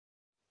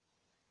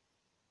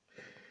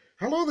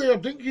Hello there,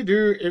 Dinky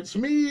Doo. It's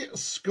me,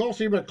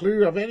 Scottie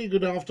McClue. A very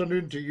good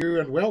afternoon to you,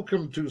 and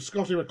welcome to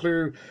Scottie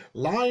McClue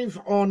live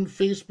on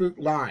Facebook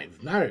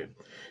Live. Now,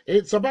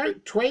 it's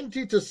about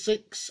 20 to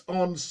 6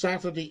 on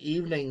Saturday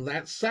evening.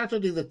 That's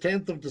Saturday, the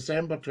 10th of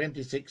December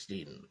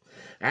 2016.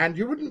 And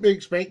you wouldn't be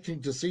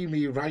expecting to see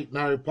me right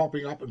now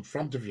popping up in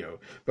front of you.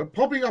 But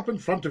popping up in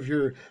front of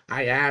you,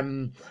 I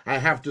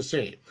have to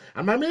say.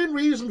 And my main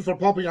reason for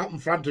popping up in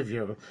front of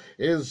you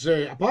is,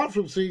 apart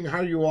from seeing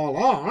how you all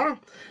are,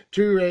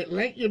 to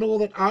let you know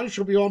that I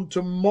shall be on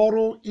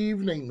tomorrow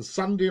evening,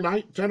 Sunday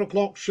night, 10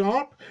 o'clock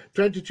sharp,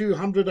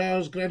 2200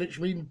 hours Greenwich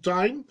Mean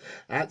Time.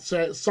 That's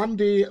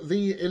Sunday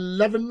the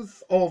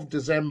 11th of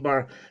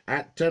December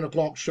at 10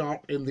 o'clock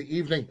sharp in the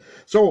evening.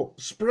 So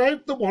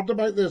spread the word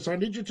about this. I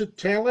need you to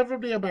tell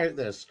everybody about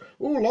this.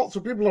 Oh, lots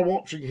of people are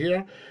watching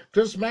here.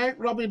 Chris Mack,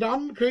 Robbie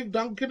Dunn, Craig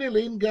Duncan,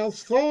 Elaine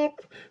Gelsthorpe,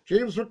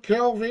 James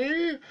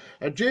McKelvey,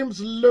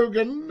 James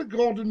Logan,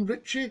 Gordon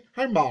Ritchie.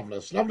 How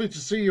marvellous. Lovely to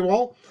see you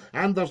all.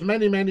 And there's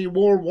many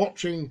more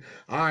watching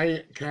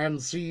I can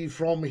see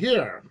from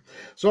here.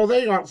 So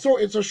there you are. So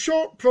it's a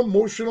short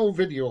promotional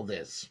video,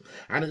 this.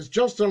 And it's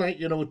just to let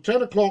you know,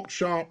 10 o'clock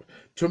sharp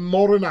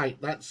tomorrow night.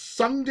 That's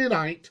Sunday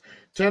night,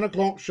 10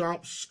 o'clock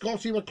sharp.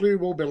 Scottie McClue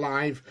will be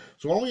live,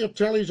 so all your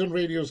tellies and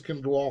radios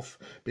can go off,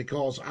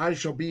 because I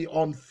shall be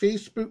on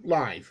Facebook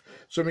Live.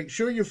 So make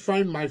sure you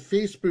found my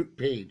Facebook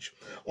page.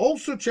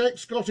 Also check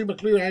Scottie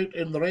McClue out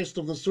in the rest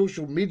of the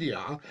social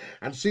media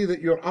and see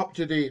that you're up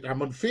to date.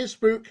 I'm on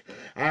Facebook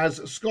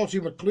as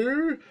Scottie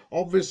McClue.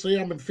 Obviously,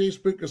 I'm on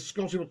Facebook as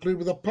Scottie McClue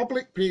with a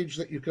public page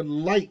that you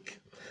can like.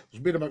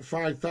 There's been about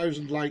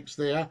 5,000 likes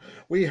there.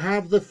 We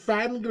have the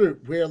fan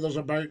group where there's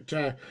about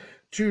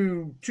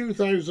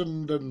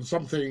 2,000 and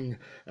something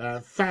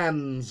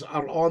fans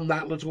are on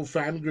that little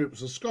fan group.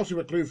 So Scottie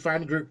McClue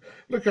fan group,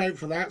 look out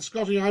for that.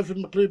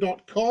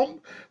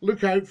 Scottie-McClue.com,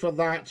 look out for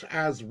that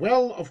as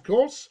well, of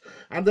course.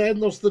 And then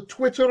there's the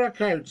Twitter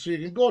account, so you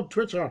can go on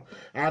Twitter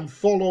and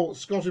follow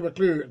Scottie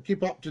McClue and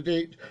keep up to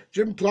date.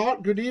 Jim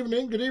Clark, good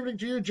evening. Good evening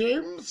to you,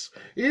 James.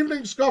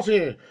 Evening,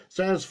 Scottie,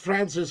 says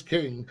Francis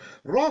King.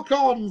 Rock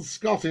on,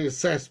 Scottie,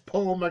 says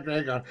Paul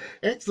McGregor.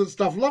 Excellent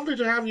stuff. Lovely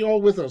to have you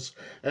all with us.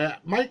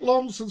 Mike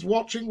Lonson's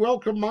watching.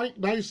 Welcome, Mike.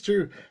 Nice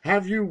to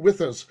have you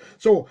with us.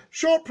 So,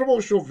 short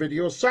promotional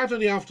video,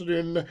 Saturday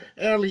afternoon,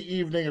 early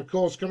evening, of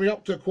course, coming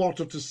up to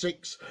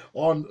 5:45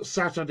 on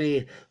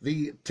Saturday,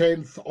 the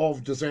 10th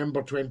of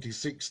December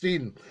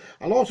 2016.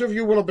 A lot of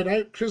you will have been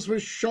out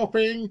Christmas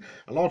shopping.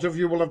 A lot of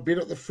you will have been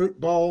at the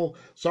football.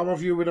 Some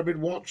of you would have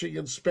been watching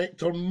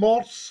Inspector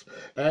Morse,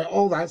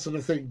 all that sort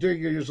of thing,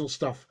 doing your usual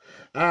stuff.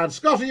 And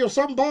Scottie, you're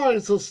some boy,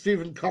 says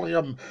Stephen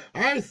Culliam.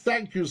 I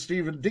thank you,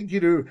 Stephen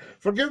Dinky-Doo.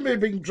 Forgive me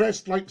being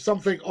dressed like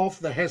something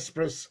off the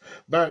Hesperus,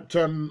 but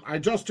I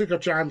just took a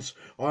chance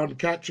on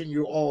catching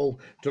you all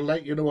to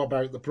let you know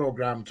about the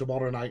programme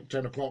tomorrow night,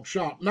 10 o'clock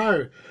sharp.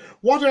 Now,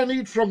 what I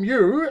need from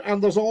you,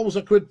 and there's always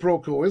a quid pro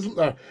quo, isn't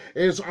there,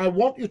 is I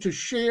want you to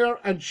share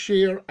and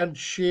share and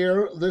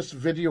share this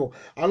video.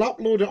 I'll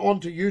upload it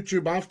onto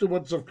YouTube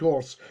afterwards, of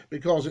course,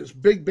 because it's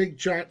big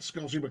chat,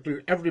 Scottie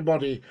McClue.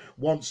 Everybody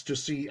wants to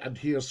see and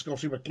hear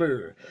Scottie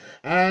McClue.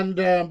 And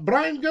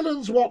Brian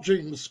Gillen's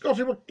watching.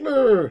 Scottie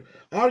McClue,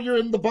 are you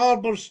in the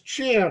barber's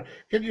chair?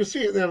 Can you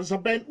see it there? It's a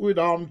bentwood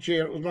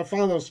armchair. It was my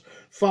father's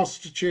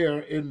first chair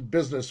in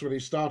business when he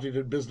started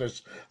in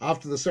business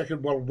after the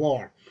Second World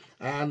War.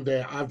 And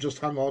I've just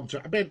hung on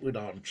to a bentwood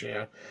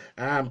armchair.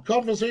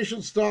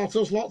 Conversation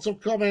starters, lots of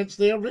comments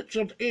there.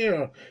 Richard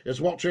Eyre is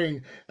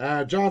watching.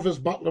 Jarvis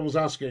Butler was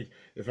asking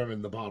if I'm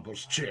in the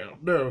barber's chair.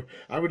 No,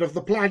 I would have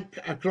the plank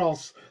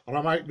across, or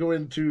I might go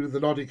into the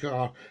noddy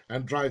car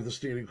and drive the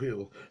steering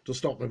wheel to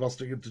stop me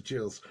busting into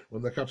tears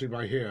when they're cutting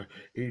my hair,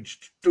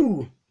 aged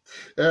 2.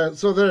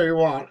 So there you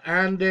are.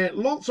 And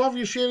lots of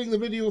you sharing the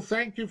video.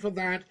 Thank you for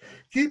that.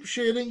 Keep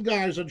sharing,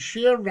 guys, and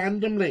share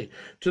randomly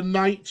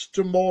tonight,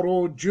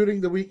 tomorrow,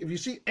 during the week. If you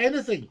see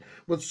anything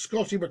with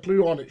Scottie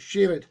McClue on it,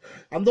 share it.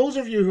 And those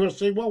of you who are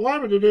saying, well, why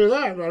would you do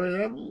that? I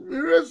mean,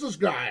 who is this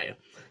guy?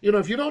 You know,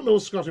 if you don't know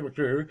Scottie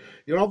McClue,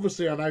 you're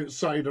obviously an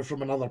outsider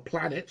from another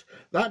planet.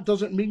 That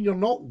doesn't mean you're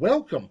not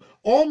welcome.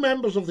 All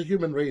members of the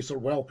human race are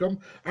welcome.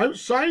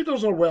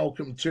 Outsiders are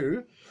welcome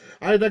too.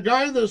 I had a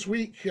guy this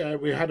week,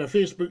 we had a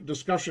Facebook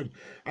discussion,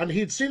 and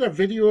he'd seen a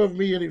video of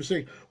me, and he was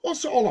saying,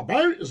 what's it all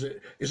about? Is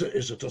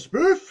it a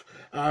spoof?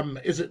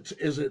 Is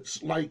it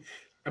like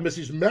a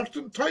Mrs.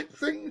 Merton type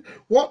thing?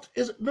 What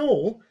is it?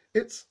 No,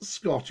 it's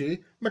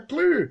Scottie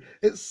McClue.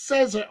 It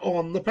says it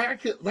on the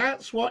packet.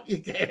 That's what you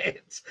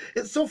get.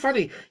 It's so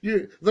funny.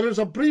 There is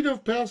a breed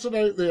of person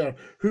out there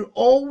who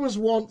always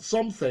want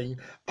something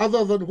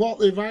other than what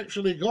they've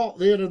actually got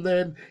there and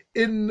then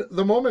in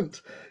the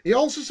moment. He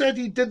also said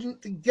he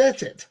didn't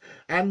get it.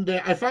 And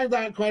I find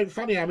that quite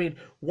funny. I mean,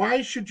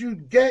 why should you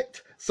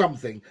get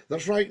something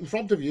that's right in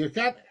front of you, you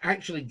can't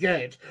actually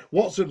get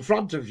what's in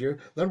front of you,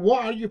 then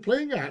what are you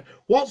playing at?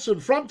 What's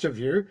in front of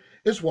you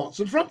is what's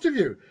in front of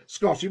you.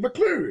 Scottie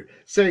McClue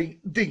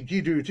saying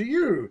dinky-doo to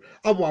you,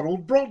 a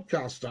world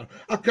broadcaster,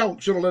 a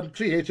cultural and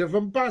creative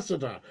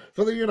ambassador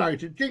for the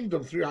United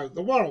Kingdom throughout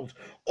the world.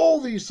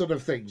 All these sort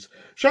of things.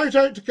 Shout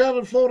out to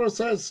Karen Flora,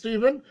 says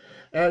Stephen.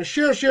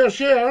 Share,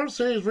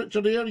 says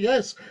Richard here,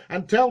 yes.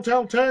 And tell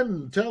 10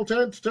 to tell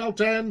 10 to tell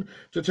 10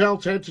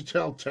 to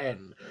tell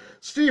 10.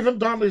 Stephen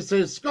Donnelly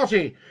says,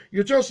 Scottie,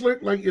 you just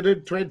look like you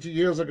did 20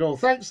 years ago.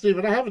 Thanks,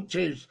 Stephen. I haven't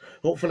changed,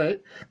 hopefully.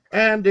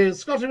 And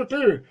Scottie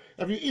McClue,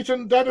 have you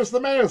eaten Dennis the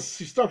Menace?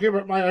 He's talking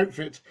about my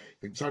outfit.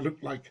 Thinks I look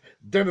like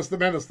Dennis the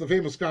Menace, the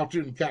famous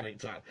cartoon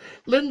character.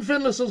 Lynn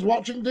Finless is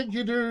watching.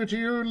 Dinky do to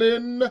you,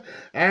 Lynn.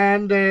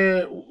 And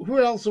who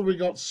else have we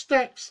got?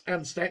 Stacks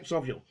and stacks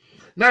of you.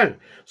 Now,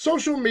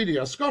 social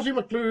media. Scottie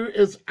McClue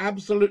is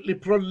absolutely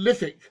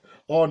prolific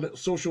on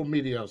social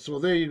media. So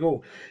there you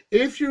go.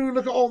 If you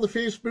look at all the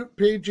Facebook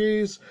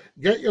pages,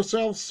 get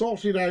yourself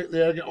sorted out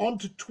there, get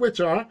onto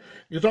Twitter,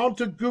 get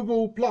onto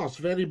Google Plus,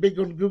 very big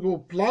on Google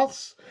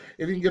Plus.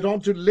 If you can get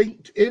onto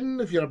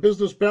LinkedIn, if you're a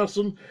business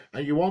person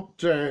and you want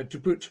to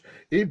put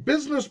a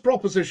business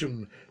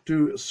proposition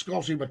to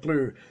Scottie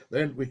McClue,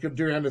 then we can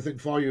do anything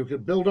for you. We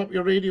can build up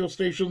your radio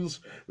stations,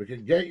 we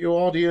can get you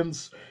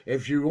audience.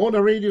 If you own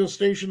a radio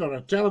station or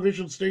a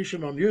television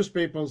station or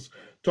newspapers,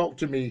 talk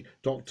to me,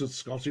 talk to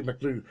Scottie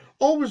McClue.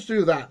 Always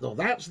do that, though.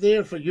 That's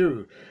there for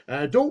you.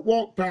 Don't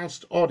walk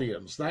past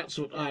audience. That's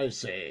what I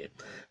say.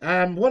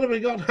 What have we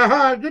got?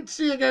 Haha, good to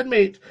see you again,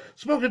 mate.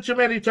 Spoken to you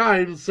many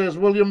times, says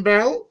William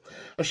Bell.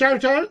 A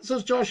shout out,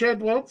 says Josh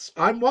Edwards.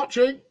 I'm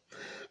watching.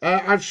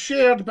 I've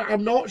shared, but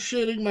I'm not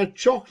sharing my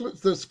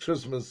chocolates this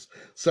Christmas,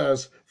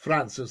 says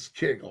Francis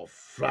King of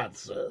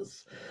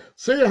Francis.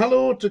 Say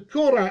hello to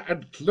Cora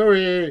and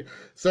Chloe,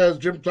 says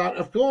Jim Clark.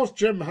 Of course,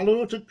 Jim,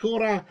 hello to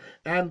Cora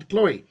and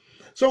Chloe.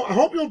 So I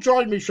hope you'll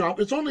join me sharp.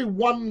 It's only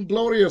one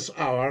glorious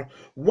hour,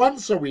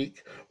 once a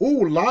week. Oh,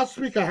 last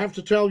week I have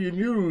to tell you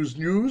news.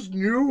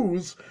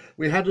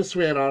 We had a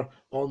swearer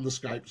on the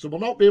Skype. So we'll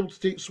not be able to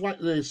take the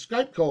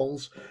Skype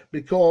calls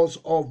because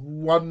of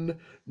one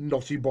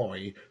naughty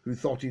boy who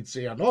thought he'd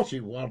say a naughty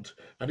word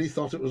and he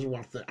thought it was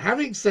worth it.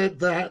 Having said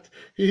that,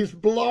 he's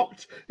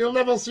blocked. He'll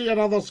never see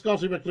another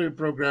Scottie McClue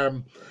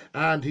programme,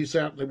 and he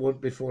certainly won't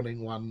be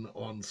phoning one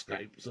on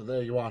Skype. So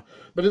there you are.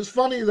 But it's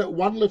funny that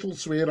one little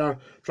swearer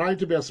trying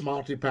to be a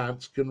smarty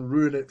pants can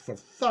ruin it for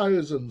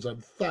thousands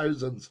and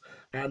thousands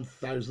and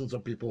thousands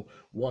of people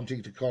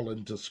wanting to call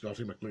into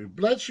Scottie McClue.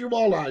 Bless you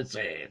all, I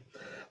say.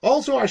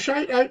 Also, a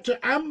shout out to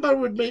Amber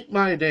would make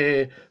my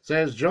day,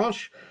 says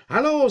Josh.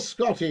 Hello,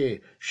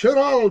 Scottie.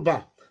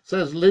 Shiralba,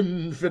 says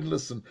Lynn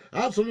Finlayson.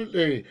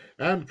 Absolutely.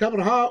 And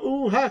Cabraha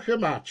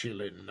Uhakamachi,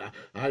 Lynn.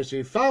 I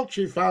say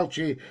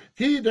Falchi,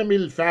 Kida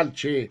Mil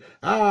Falchi.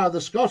 The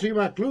Scottie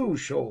McClue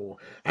show.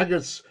 And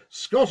it's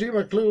Scottie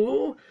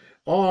McClue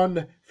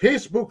on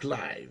Facebook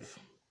Live.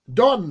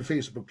 Done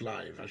Facebook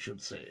Live, I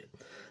should say.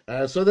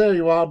 So there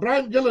you are.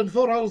 Brian Gillen,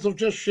 4 hours have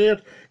just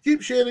shared.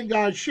 Keep sharing,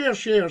 guys. Share.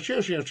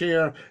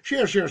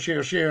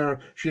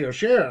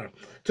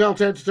 Tell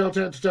 10 to tell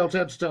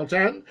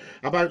 10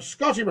 about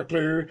Scottie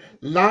McClue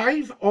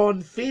live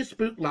on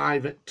Facebook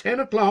Live at 10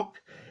 o'clock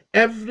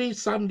every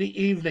Sunday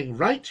evening,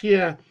 right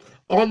here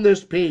on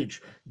this page.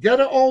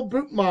 Get it all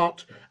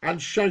bookmarked and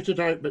shout it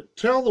out. But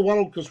tell the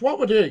world, because what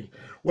we're doing,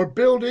 we're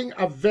building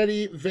a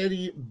very,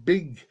 very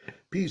big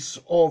piece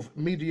of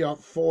media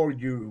for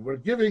you. We're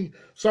giving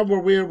somewhere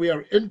where we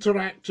are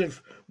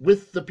interactive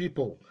with the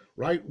people,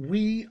 right?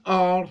 We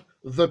are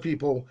the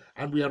people,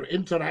 and we are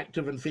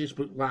interactive in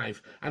Facebook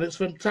Live, and it's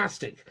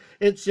fantastic.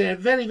 It's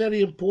very,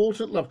 very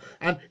important, love.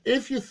 And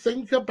if you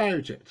think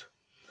about it,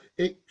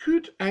 it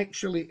could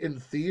actually, in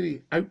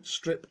theory,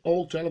 outstrip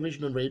all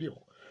television and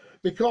radio.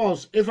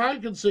 Because if I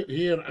can sit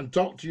here and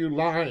talk to you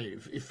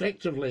live,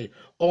 effectively,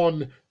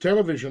 on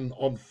television,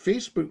 on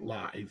Facebook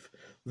Live,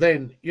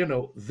 then, you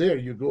know, there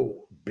you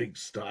go, big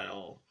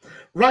style.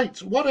 Right,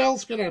 what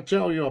else can I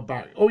tell you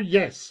about? Oh,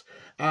 yes,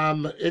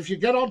 if you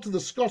get onto the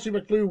Scottie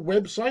McClue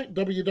website,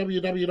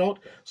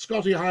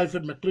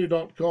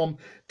 www.scottie-mcclue.com,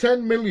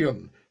 10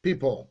 million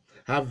people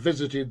have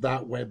visited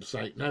that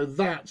website. Now,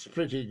 that's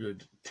pretty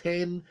good.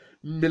 10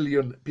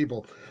 million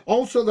people.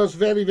 Also, there's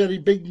very, very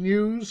big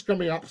news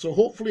coming up. So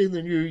hopefully in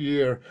the new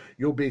year,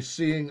 you'll be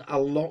seeing a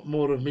lot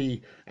more of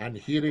me and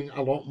hearing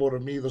a lot more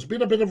of me. There's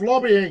been a bit of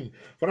lobbying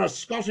for a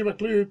Scottie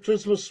McClue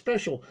Christmas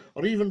special,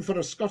 or even for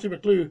a Scottie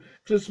McClue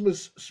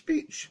Christmas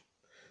speech.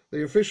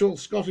 The official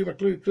Scottie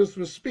McClue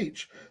Christmas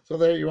speech. So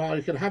there you are.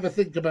 You can have a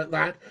think about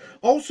that.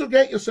 Also,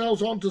 get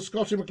yourselves onto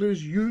Scottie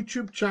McClue's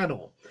YouTube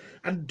channel.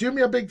 And do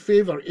me a big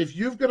favour, if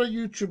you've got a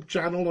YouTube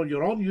channel or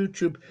you're on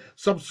YouTube,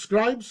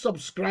 subscribe,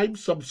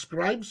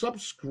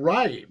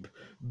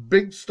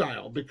 big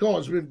style,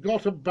 because we've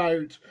got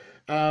about,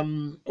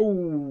 round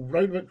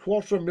about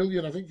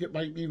 250,000, I think it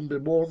might even be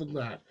more than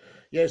that.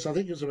 Yes, I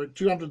think it's about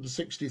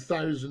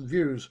 260,000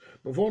 views.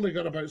 We've only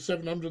got about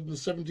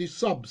 770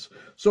 subs.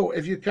 So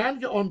if you can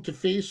get onto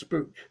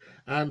Facebook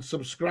and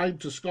subscribe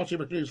to Scottie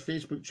McClue's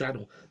Facebook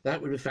channel.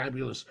 That would be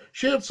fabulous.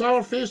 Share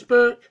our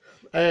Facebook,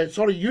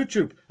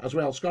 YouTube as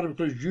well, Scottie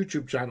McClue's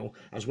YouTube channel,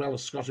 as well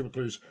as Scottie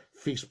McClue's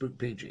Facebook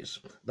pages.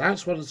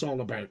 That's what it's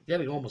all about,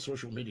 getting all my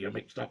social media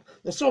mixed up.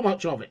 There's so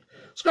much of it.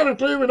 Scottie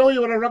McClue, we know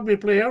you were a rugby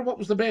player. What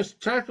was the best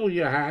tackle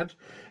you had?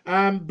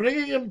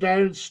 Bringing him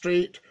down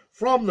straight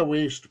from the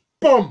waist,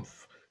 boom,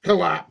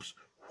 collapse,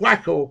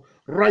 whacko,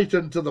 right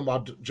into the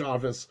mud,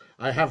 Jarvis,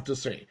 I have to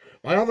say.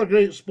 My other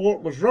great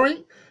sport was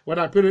rowing. When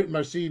I put it in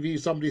my CV,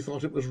 somebody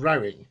thought it was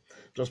rowing,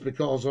 just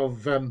because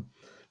of,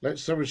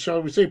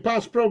 shall we say,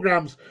 past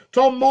programmes.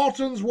 Tom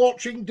Morton's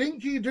watching.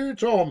 Dinky do,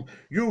 Tom.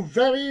 You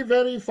very,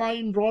 very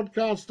fine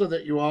broadcaster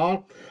that you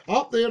are.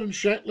 Up there in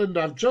Shetland,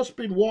 I've just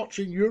been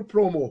watching your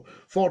promo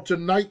for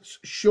tonight's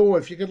show.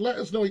 If you could let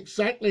us know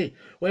exactly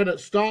when it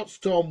starts,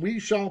 Tom, we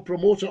shall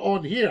promote it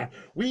on here.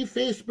 We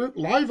Facebook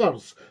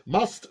Livers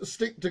must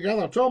stick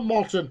together. Tom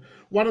Morton,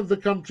 one of the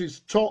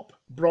country's top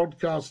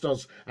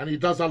broadcasters, and he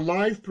does a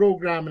live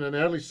programme in an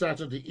early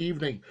Saturday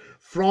evening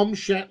from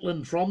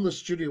Shetland, from the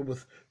studio,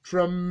 with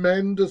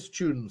tremendous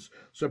tunes,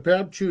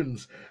 superb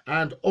tunes,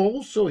 and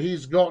also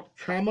he's got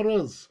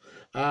cameras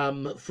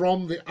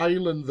from the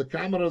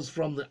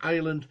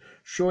island,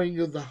 showing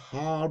you the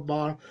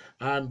harbour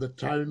and the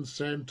town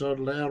centre,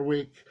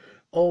 Lerwick,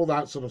 all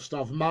that sort of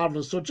stuff.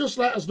 Marvellous. So just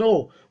let us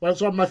know. Well,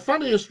 so my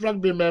funniest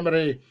rugby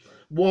memory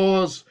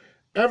was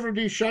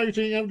everybody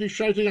shouting. I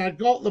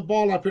got the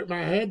ball, I put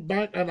my head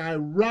back, and I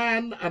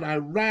ran, and I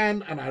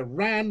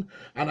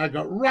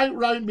got right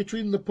round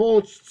between the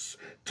posts,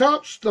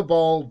 touched the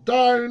ball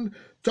down,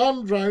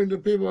 turned round,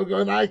 and people were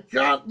going, I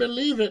can't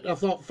believe it. I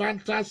thought,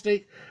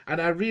 fantastic. And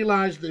I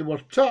realised they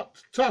were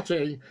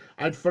tutting.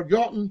 I'd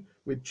forgotten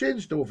we'd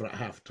changed over at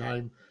half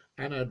time,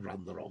 and I'd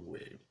run the wrong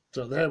way.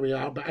 So there we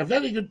are. But a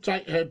very good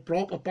tight head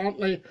prop,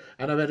 apparently,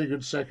 and a very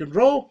good second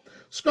row.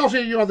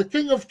 Scottie, you are the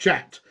king of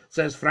chat,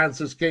 says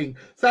Francis King.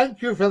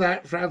 Thank you for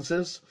that,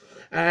 Francis.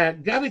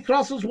 Gary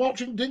Cross is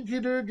watching.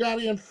 Dinky do,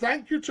 Gary. And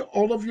thank you to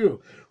all of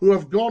you who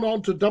have gone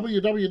on to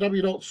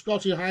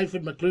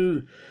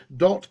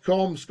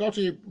www.scottie-mcclue.com,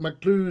 Scottie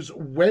McClue's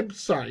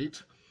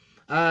website,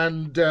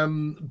 and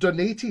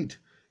donated,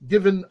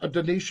 given a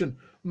donation.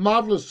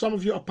 Marvellous. Some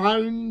of you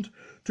 £1,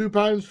 £2, £3,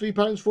 £4,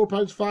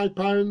 £5,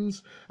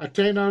 £5, a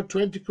tenner,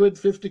 20 quid,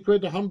 50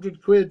 quid,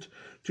 100 quid,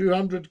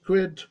 200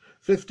 quid,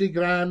 50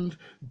 grand,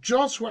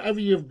 just whatever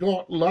you've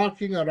got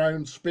larking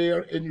around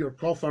spare in your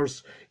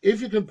coffers.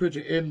 If you can put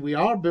it in, we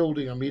are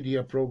building a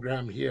media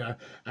programme here,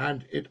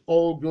 and it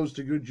all goes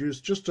to good use,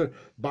 just to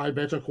buy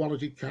better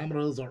quality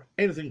cameras or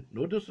anything.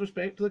 No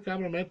disrespect to the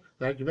cameramen.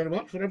 Thank you very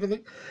much for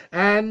everything.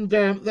 And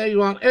there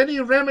you are.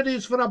 Any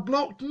remedies for a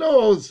blocked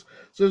nose,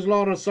 says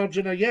Laura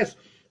Surgeoner. Yes,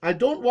 I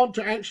don't want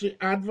to actually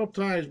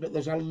advertise, but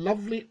there's a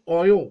lovely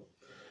oil.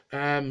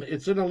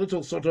 It's in a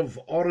little sort of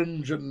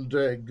orange and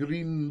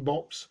green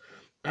box,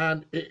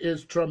 and it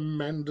is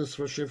tremendous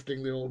for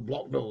shifting the old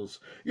block nose.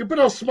 You put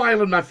a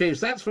smile on my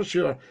face, that's for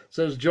sure,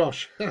 says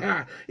Josh.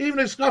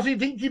 Evening, Scottie,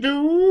 dinky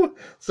do,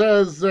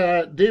 says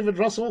David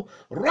Russell.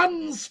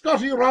 Run,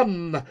 Scottie,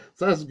 run,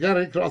 says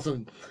Gary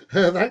Crossan.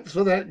 Thanks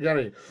for that,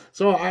 Gary.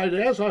 So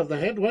the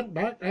head went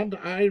back and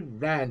I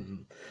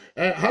ran.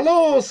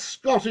 Hello,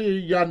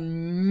 Scottie, you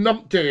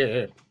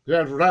numpty.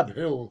 Rab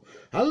Hill.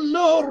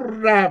 Hello,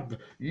 Rab,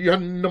 you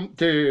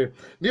numpty.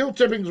 Neil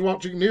Tipping's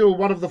watching. Neil,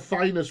 one of the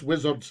finest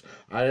wizards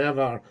I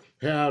ever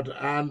heard.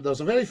 And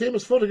there's a very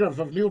famous photograph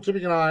of Neil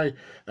Tipping and I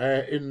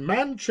in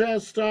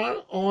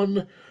Manchester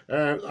on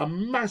a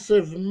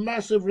massive,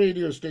 massive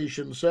radio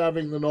station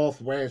serving the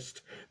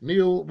Northwest.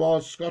 Neil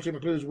was Scottie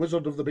McClue's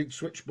Wizard of the Big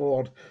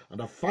Switchboard,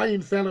 and a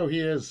fine fellow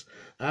he is.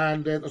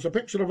 And there's a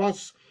picture of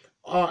us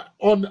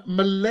on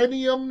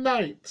Millennium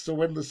Night. So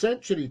when the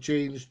century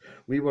changed,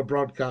 we were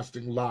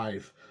broadcasting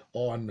live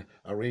on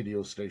a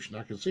radio station.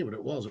 I can see what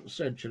it was. It was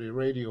Century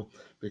Radio,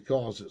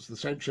 because it's the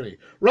century.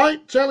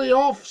 Right, telly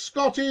off.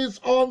 Scottie's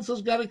on,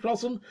 says Gary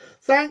Crossan.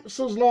 Thanks,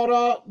 says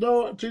Laura.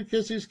 No, 2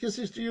 kisses.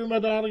 Kisses to you, my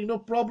darling. No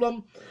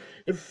problem.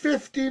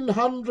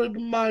 1,500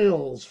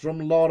 miles from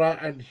Laura,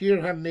 and hear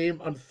her name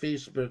on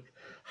Facebook.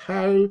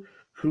 How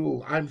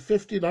cool. I'm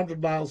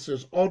 1,500 miles,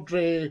 says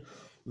Audrey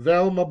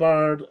Velma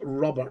Bird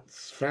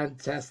Roberts.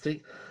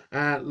 Fantastic.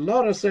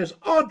 Laura says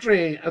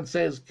Audrey and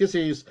says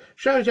kisses.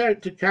 Shout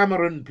out to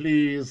Cameron,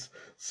 please,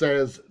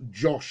 says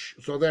Josh.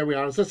 So there we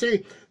are. As I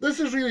say, this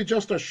is really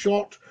just a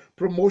short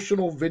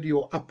promotional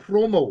video, a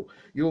promo.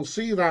 You'll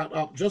see that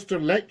up just to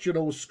let you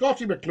know.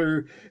 Scottie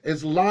McClue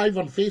is live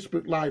on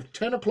Facebook Live,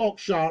 10 o'clock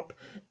sharp,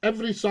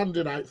 every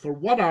Sunday night for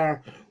 1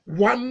 hour,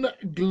 one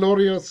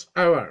glorious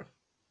hour.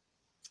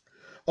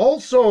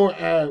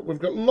 Also, we've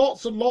got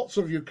lots and lots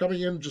of you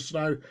coming in just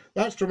now.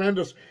 That's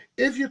tremendous.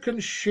 If you can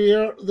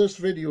share this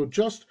video,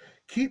 just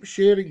keep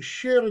sharing,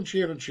 share and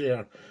share and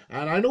share.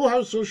 And I know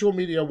how social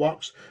media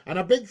works, and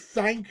a big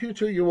thank you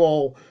to you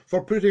all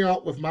for putting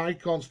up with my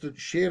constant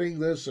sharing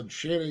this and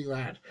sharing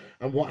that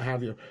and what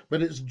have you.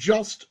 But it's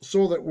just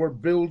so that we're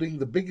building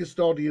the biggest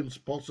audience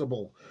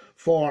possible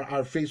for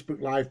our Facebook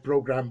Live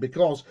program,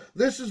 because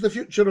this is the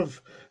future of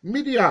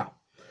media.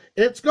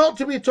 It's got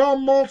to be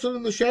Tom Morton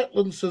in the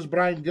Shetlands, says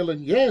Brian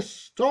Gillen.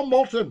 Yes, Tom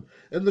Morton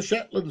in the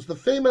Shetlands, the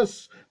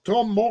famous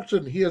Tom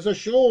Morton. He has a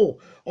show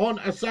on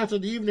a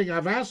Saturday evening.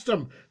 I've asked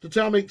him to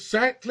tell me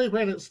exactly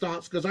when it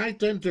starts, because I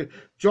tend to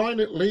join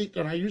it late,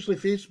 and I usually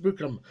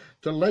Facebook him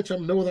to let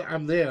him know that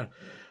I'm there.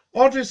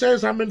 Audrey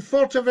says, I'm in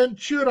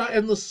Forteventura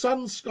in the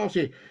sun,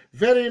 Scotty.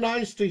 Very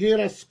nice to hear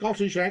a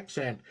Scottish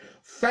accent.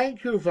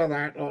 Thank you for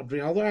that,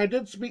 Audrey. Although I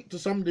did speak to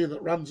somebody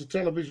that runs a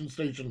television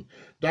station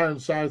down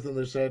south, and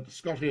they said,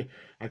 Scotty,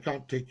 I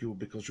can't take you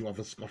because you have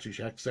a Scottish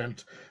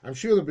accent. I'm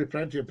sure there'll be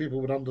plenty of people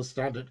who would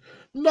understand it.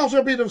 Not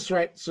a bit of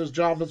sweat, says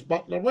Jarvis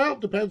Butler. Well, it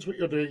depends what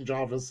you're doing,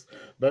 Jarvis,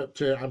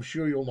 but I'm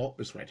sure you'll not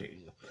be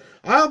sweating.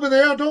 I'll be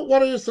there, don't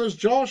worry, says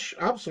Josh.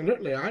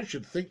 Absolutely, I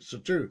should think so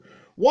too.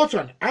 What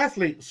an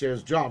athlete,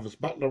 says Jarvis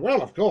Butler.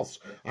 Well, of course,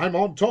 I'm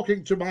on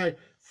talking to my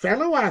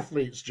fellow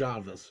athletes,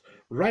 Jarvis,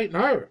 right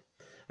now.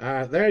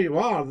 There you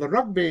are, the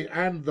rugby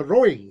and the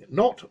rowing,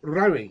 not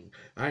rowing,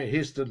 I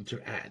hasten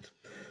to add.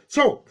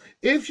 So,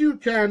 if you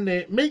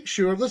can make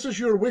sure, this is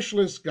your wish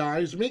list,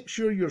 guys, make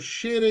sure you're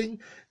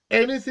sharing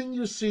anything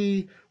you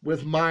see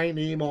with my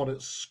name on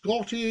it.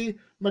 Scottie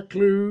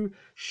McClue,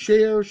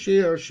 share,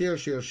 share, share,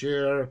 share,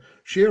 share,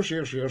 share,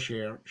 share, share,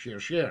 share, share,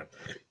 share.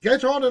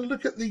 Get on and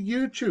look at the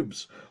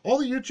YouTubes. All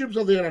the YouTubes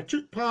are there. I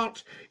took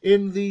part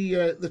in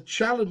the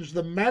challenge,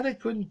 the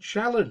mannequin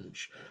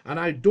challenge, and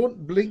I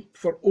don't blink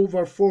for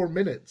over 4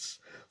 minutes.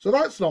 So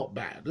that's not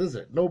bad, is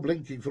it? No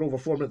blinking for over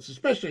 4 minutes,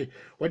 especially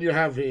when you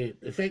have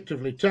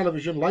effectively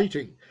television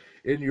lighting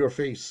in your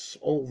face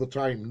all the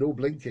time. No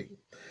blinking.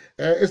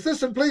 Is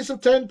this in place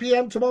of 10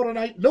 p.m. tomorrow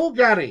night? No,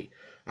 Gary.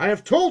 I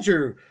have told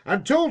you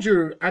and told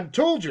you and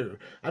told you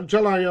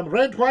until I am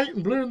red, white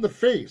and blue in the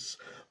face.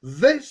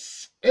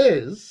 This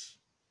is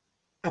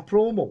a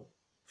promo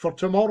for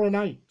tomorrow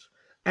night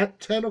at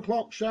 10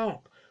 o'clock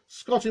sharp.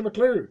 Scottie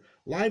McClue,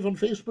 live on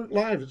Facebook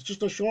Live. It's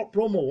just a short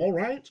promo, all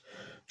right?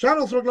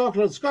 Channel 3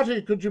 McLaughlin,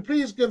 Scottie, could you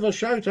please give a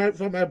shout out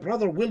for my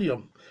brother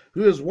William,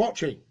 who is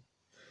watching?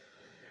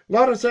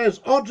 Laura says,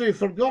 Audrey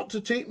forgot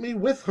to take me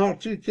with her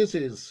 2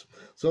 kisses.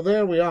 So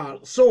there we are.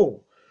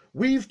 So,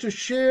 we've to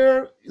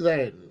share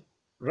then.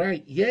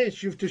 Right,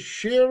 yes, you've to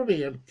share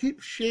me and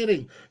keep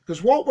sharing.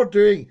 Because what we're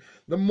doing,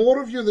 the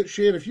more of you that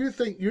share, if you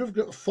think you've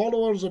got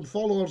followers and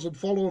followers and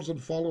followers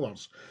and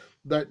followers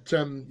that,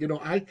 you know,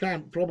 I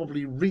can't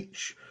probably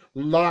reach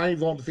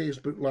live on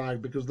Facebook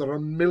Live because there are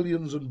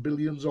millions and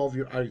billions of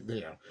you out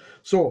there.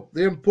 So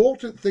the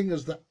important thing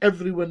is that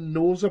everyone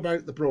knows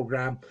about the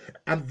programme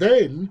and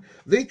then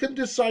they can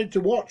decide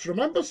to watch.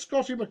 Remember,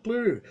 Scottie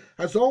McClue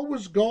has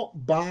always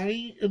got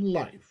by in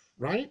life,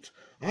 right?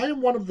 I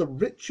am one of the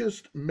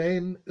richest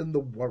men in the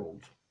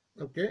world,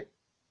 okay?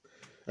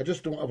 I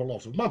just don't have a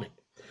lot of money.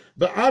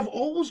 But I've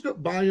always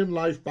got by in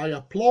life by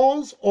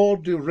applause or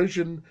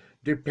derision,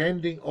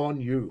 depending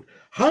on you.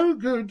 How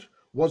good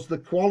was the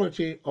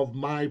quality of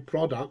my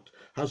product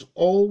has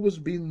always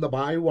been the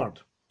byword.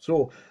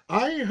 So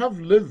I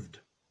have lived,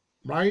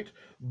 right,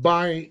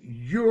 by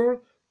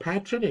your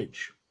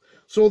patronage.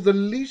 So the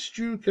least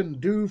you can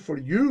do for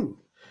you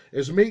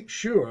is make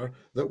sure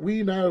that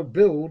we now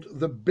build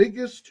the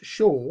biggest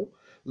show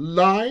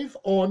live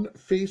on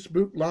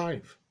Facebook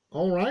Live.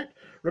 All right?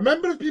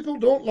 Remember, if people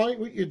don't like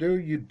what you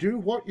do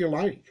what you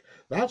like.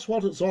 That's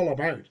what it's all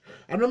about.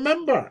 And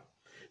remember,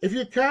 if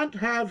you can't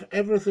have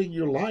everything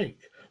you like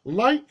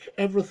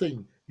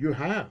everything you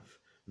have.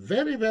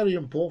 Very, very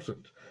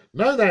important.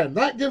 Now then,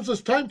 that gives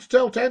us time to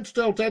tell 10 to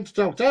tell 10 to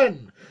tell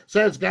 10,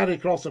 says Gary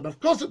Crossan.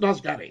 Of course it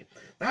does, Gary.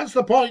 That's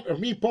the point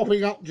of me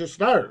popping up just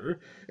now,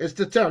 is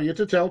to tell you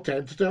to tell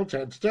 10 to tell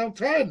 10 to tell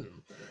 10.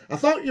 I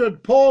thought you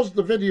had paused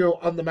the video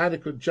on the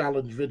mannequin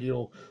challenge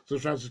video,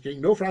 says Francis King.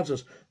 No,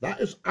 Francis,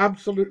 that is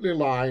absolutely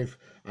live,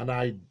 and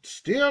I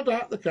stared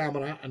at the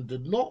camera and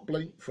did not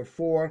blink for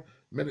 4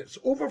 minutes.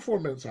 Over 4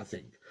 minutes, I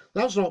think.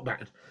 That's not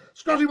bad.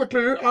 Scottie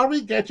McClue, are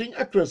we getting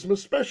a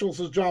Christmas special,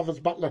 says Jarvis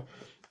Butler.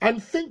 I'm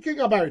thinking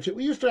about it.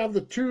 We used to have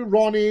the 2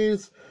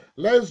 Ronnies,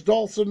 Les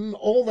Dawson,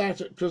 all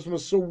that at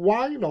Christmas, so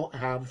why not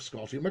have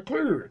Scottie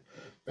McClue?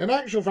 In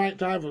actual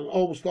fact, I've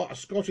always thought a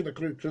Scottie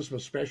McClue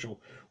Christmas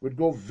special would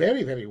go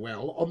very, very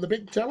well on the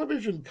big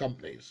television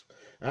companies.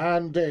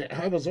 And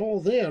have us all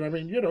there. I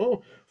mean, you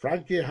know,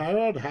 Frankie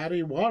Howard,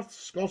 Harry Worth,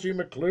 Scottie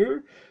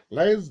McClue,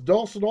 Les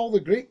Dawson, all the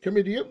great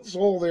comedians,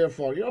 all there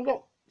for you. I'm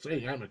not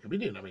saying I'm a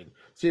comedian, I mean,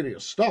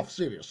 serious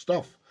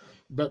stuff.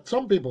 But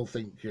some people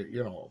think,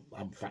 you know,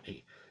 I'm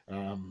funny.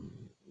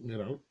 You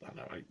know,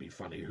 I might be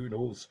funny, who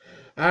knows.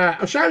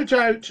 A shout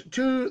out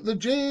to the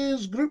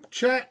Jays group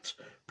chat,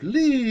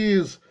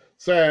 please,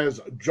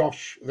 says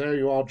Josh. There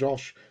you are,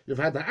 Josh. You've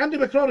had that. Andy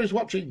McCrory's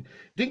watching.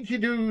 Dinky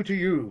doo to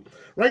you.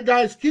 Right,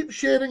 guys, keep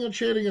sharing and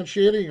sharing and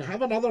sharing.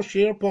 Have another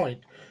share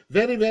point.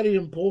 Very, very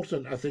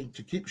important, I think,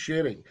 to keep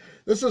sharing.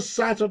 This is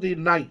Saturday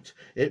night.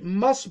 It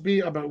must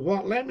be about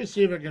what? Let me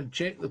see if I can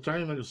check the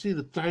time. I can see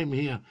the time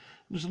here.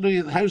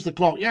 How's the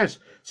clock? Yes,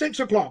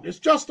 6 o'clock. It's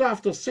just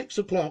after 6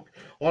 o'clock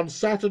on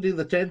Saturday,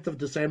 the 10th of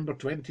December,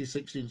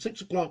 2016.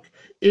 6 o'clock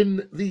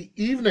in the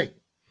evening.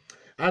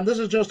 And this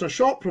is just a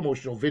short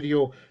promotional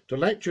video to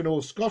let you know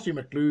Scottie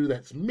McClue,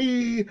 that's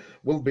me,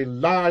 will be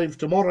live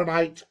tomorrow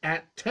night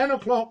at 10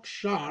 o'clock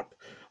sharp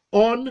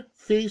on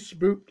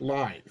Facebook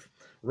Live.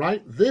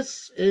 Right?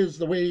 This is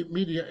the way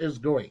media is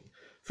going.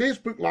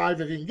 Facebook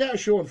Live, if you can get a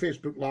show on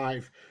Facebook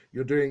Live,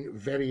 you're doing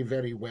very,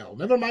 very well.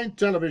 Never mind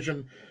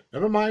television,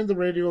 never mind the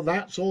radio,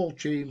 that's all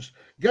changed.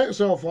 Get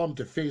yourself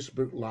onto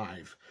Facebook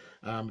Live.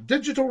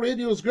 Digital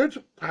radio is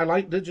good. I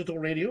like digital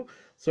radio.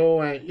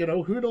 So, you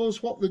know, who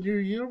knows what the new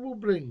year will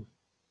bring.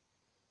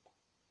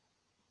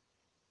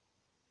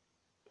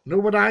 Know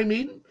what I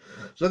mean?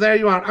 So there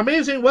you are.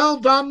 Amazing. Well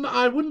done.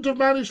 I wouldn't have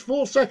managed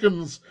 4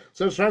 seconds,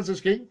 says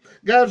Francis King.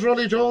 Gaz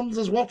Rolly Jones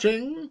is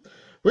watching.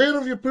 Where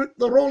have you put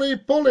the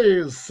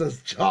roly-polies,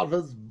 says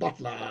Jarvis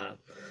Butler.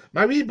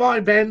 My wee boy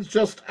Ben's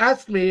just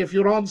asked me if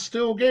you're on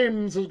Still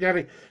Game, says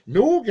Gary.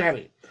 No,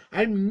 Gary,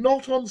 I'm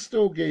not on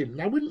Still Game.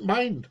 I wouldn't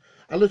mind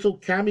a little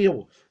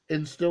cameo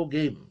in Still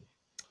Game.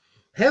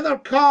 Heather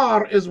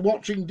Carr is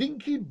watching.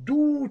 Dinky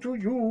do to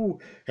you,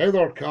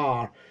 Heather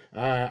Carr.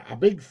 A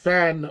big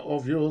fan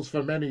of yours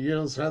for many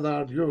years,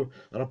 Heather. You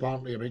are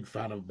apparently a big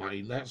fan of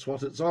mine. That's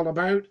what it's all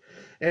about.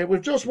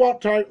 We've just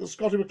worked out that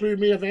Scottie McClue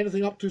may have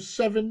anything up to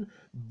 7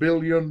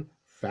 billion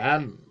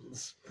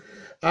fans.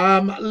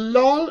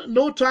 Lol,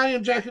 no tie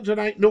and jacket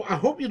tonight. No, I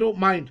hope you don't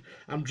mind.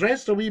 I'm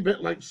dressed a wee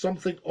bit like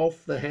something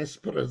off the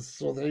Hesperus,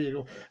 so there you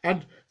go.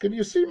 And can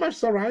you see my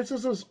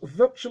psoriasis is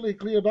virtually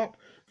cleared up?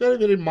 Very,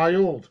 very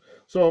mild.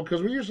 So,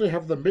 because we usually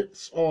have the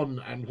mitts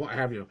on and what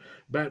have you.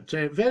 But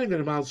very,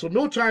 very mild. So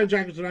no tie and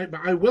jacket tonight,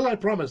 but I will, I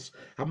promise,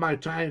 have my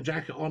tie and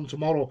jacket on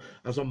tomorrow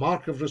as a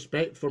mark of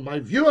respect for my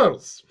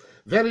viewers.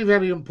 Very,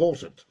 very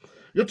important.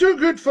 You're too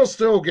good for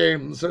Still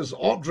Game, says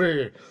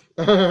Audrey.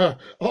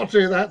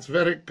 Audrey, that's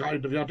very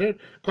kind of you. I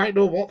don't quite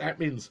know what that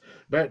means.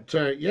 But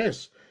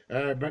yes,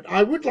 but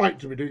I would like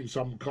to be doing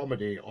some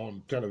comedy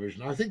on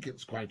television. I think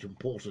it's quite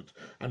important.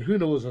 And who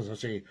knows, as I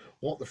say,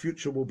 what the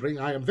future will bring.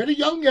 I am very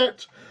young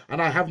yet,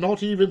 and I have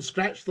not even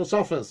scratched the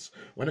surface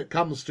when it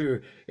comes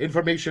to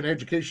information,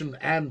 education,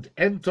 and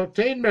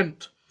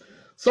entertainment.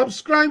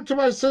 Subscribe to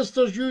my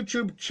sister's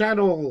YouTube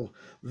channel.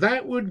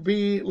 That would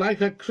be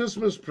like a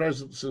Christmas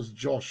present, says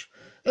Josh.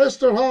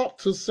 Esther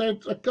Hart has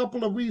sent a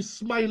couple of wee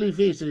smiley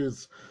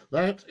faces.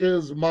 That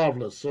is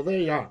marvellous. So there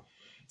you are.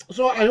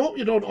 So I hope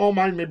you don't all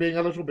mind me being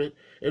a little bit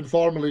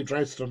informally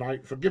dressed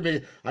tonight. Forgive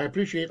me. I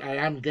appreciate I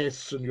am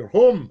guests in your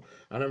home,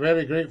 and I'm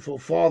very grateful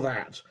for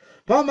that.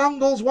 Paul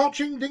Mungle's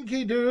watching,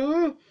 Dinky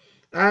Doo.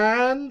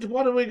 And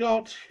what have we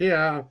got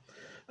here?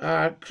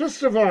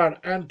 Christopher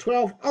and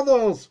 12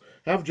 others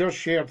have just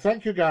shared.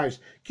 Thank you, guys.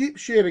 Keep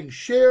sharing.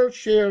 Share,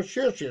 share,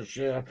 share, share,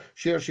 share,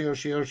 share, share,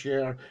 share,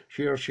 share,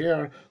 share,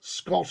 share.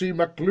 Scottie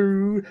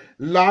McClue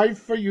live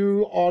for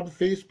you on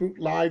Facebook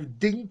Live.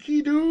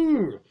 Dinky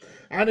Doo.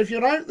 And if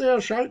you're out there,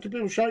 shout to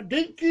people, shout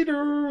Dinky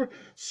Doo,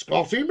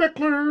 Scottie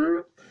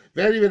McClue.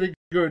 Very, very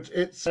good.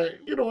 It's,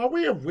 you know, a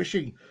way of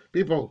wishing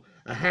people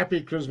a happy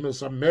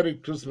Christmas, a Merry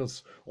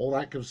Christmas, all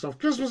that kind of stuff.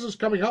 Christmas is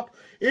coming up.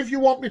 If you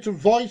want me to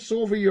voice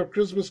over your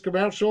Christmas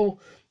commercial,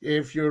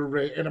 if you're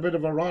in a bit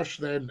of a rush,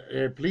 then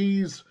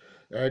please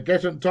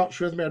get in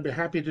touch with me. I'd be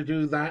happy to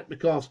do that,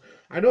 because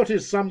I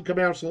noticed some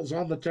commercials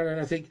on the telly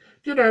and I think,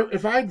 you know,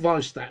 if I'd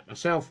voiced that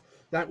myself,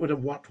 that would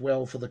have worked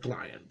well for the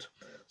client.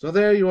 So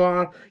there you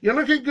are. You're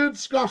looking good,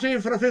 Scottie,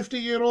 for a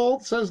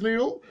 50-year-old, says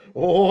Neil.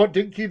 Oh,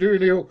 Dinky Doo,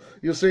 Neil.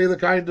 You say the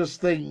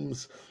kindest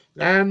things.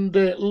 And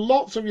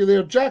lots of you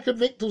there. Jack and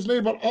Victor's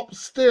neighbour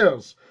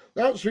upstairs.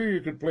 That's who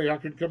you could play. I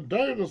could come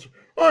down and say,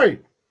 "Oi,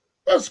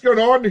 what's going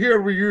on here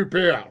with you,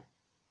 pair?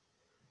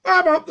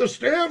 I'm up the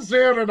stairs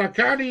there and I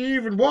can't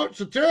even watch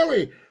the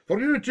telly for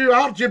you two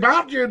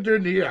argy-bargying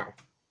down here.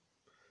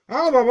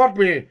 I'll have a word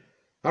with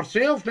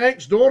herself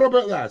next door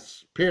about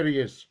this, pair of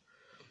yous."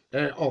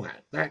 All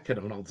that kind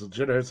of nonsense,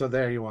 you know, so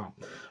there you are.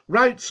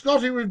 Right,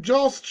 Scottie, we've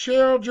just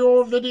shared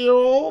your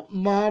video.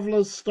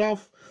 Marvellous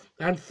stuff.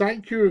 And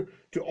thank you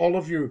to all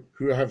of you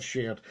who have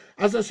shared.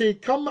 As I say,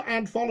 come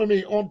and follow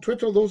me on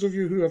Twitter. Those of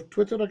you who have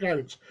Twitter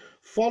accounts,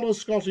 follow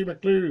Scottie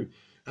McClue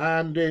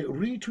and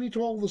retweet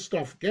all the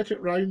stuff. Get it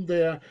round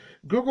there.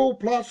 Google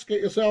Plus,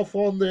 get yourself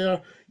on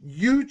there.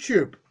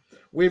 YouTube,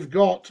 we've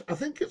got, I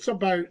think it's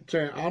about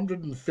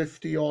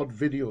 150 odd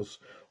videos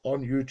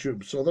on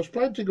YouTube. So there's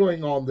plenty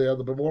going on there.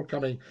 There'll be more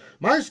coming.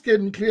 My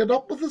skin cleared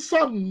up with the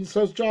sun,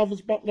 says Jarvis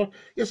Butler.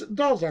 Yes, it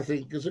does, I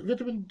think. Is it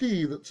vitamin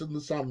D that's in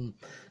the sun?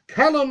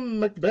 Callum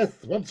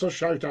Macbeth wants a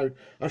shout-out.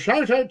 A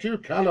shout-out to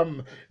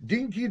Callum.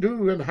 Dinky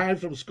Doo and hi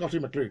from Scottie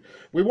McClue.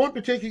 We won't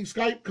be taking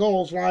Skype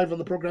calls live on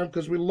the programme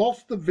because we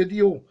lost the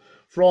video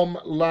from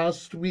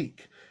last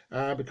week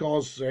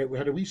because we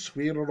had a wee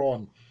swearer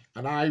on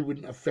and I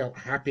wouldn't have felt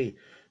happy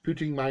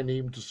putting my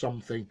name to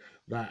something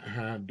that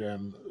had,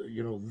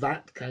 you know,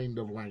 that kind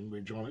of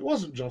language on it. It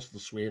wasn't just the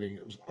swearing,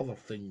 it was other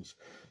things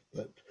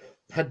that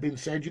had been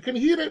said. You can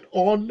hear it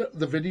on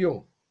the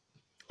video,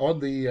 on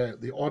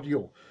the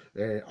audio,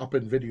 up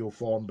in video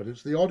form, but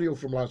it's the audio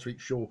from last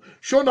week's show.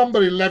 Show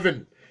number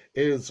 11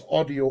 is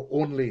audio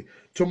only.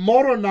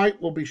 Tomorrow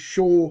night will be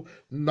show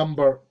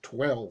number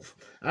 12.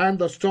 And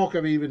there's talk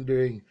of even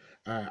doing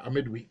a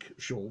midweek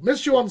show.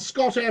 Miss you on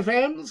Scott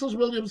FM. This is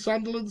William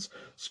Sunderland's.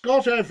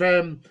 Scott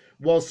FM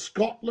was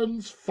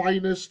Scotland's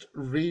finest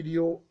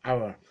radio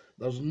hour.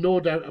 There's no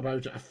doubt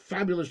about it. A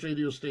fabulous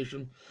radio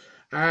station.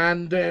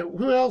 And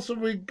who else have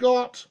we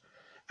got?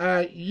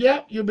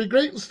 Yep, you'll be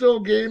great and still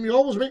game. You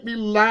always make me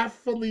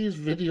laugh on these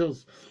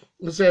videos,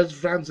 says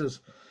Francis.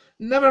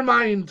 Never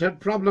mind, had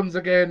problems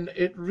again.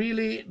 It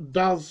really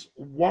does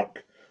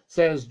work,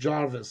 says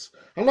Jarvis.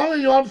 How long are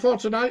you on for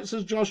tonight,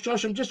 says Josh.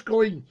 Josh, I'm just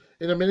going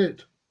in a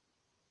minute.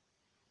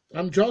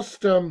 I'm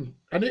just an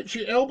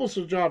itchy elbow,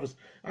 says Jarvis.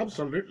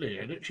 Absolutely,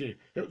 an itchy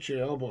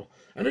elbow.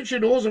 An itchy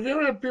nose. Have you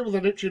ever had people with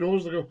an itchy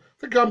nose? They go, I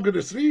think I'm going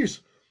to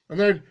sneeze. And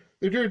then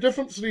they do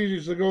different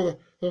sneezes. They go,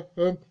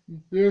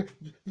 yeah.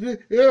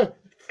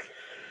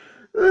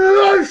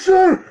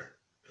 Sure.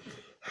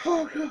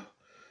 Oh, God.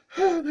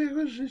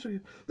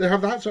 They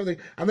have that sort of thing.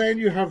 And then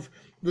you have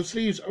the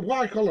sneeze, what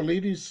I call a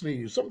lady's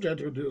sneeze. Some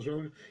gentlemen do it as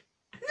well.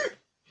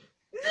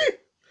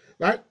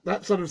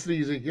 That sort of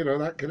sneezing, you know,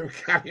 that kind of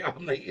carry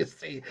on that you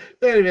see.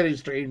 Very, very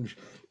strange.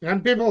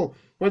 And people,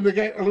 when they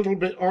get a little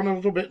bit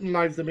in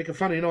life, they make a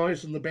funny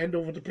noise and they bend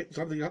over to pick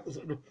something up.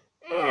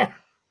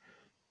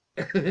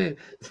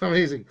 It's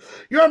amazing.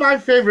 You're my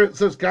favourite,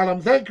 says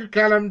Callum. Thank you,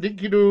 Callum.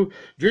 Dinky-doo.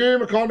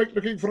 Jim McCormick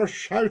looking for a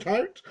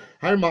shout-out.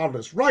 How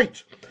marvellous.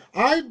 Right,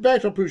 I'd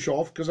better push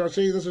off because I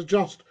say this is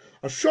just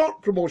a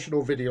short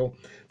promotional video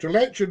to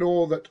let you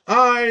know that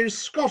I,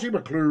 Scottie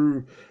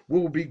McClue,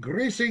 will be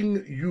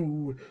gracing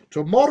you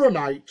tomorrow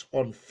night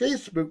on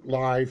Facebook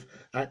Live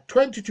at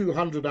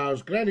 2200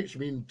 hours Greenwich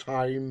Mean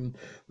Time.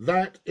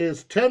 That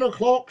is 10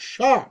 o'clock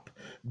sharp.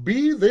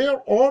 Be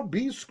there or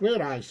be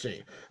square, I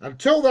say.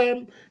 Until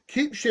then,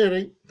 keep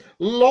sharing.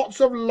 Lots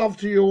of love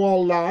to you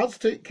all, lads.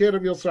 Take care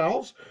of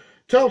yourselves.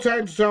 Tell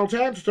 10 to tell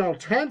 10 to tell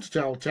 10 to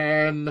tell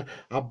 10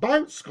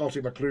 about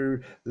Scottie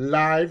McClue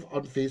live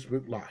on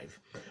Facebook Live.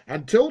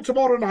 Until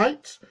tomorrow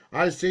night,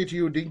 I say to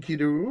you,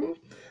 dinky-doo,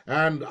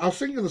 and I'll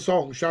sing you the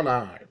song, shall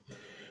I?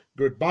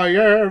 Goodbye,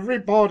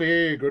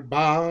 everybody,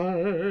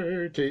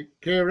 goodbye.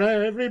 Take care,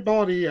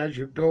 everybody, as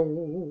you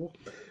go.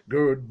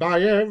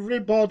 Goodbye,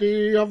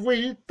 everybody, auf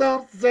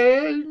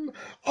Wiedersehen.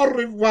 Au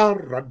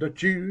revoir and a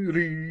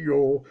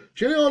cheerio.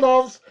 Cheerio,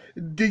 loves.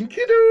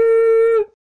 Dinky-doo.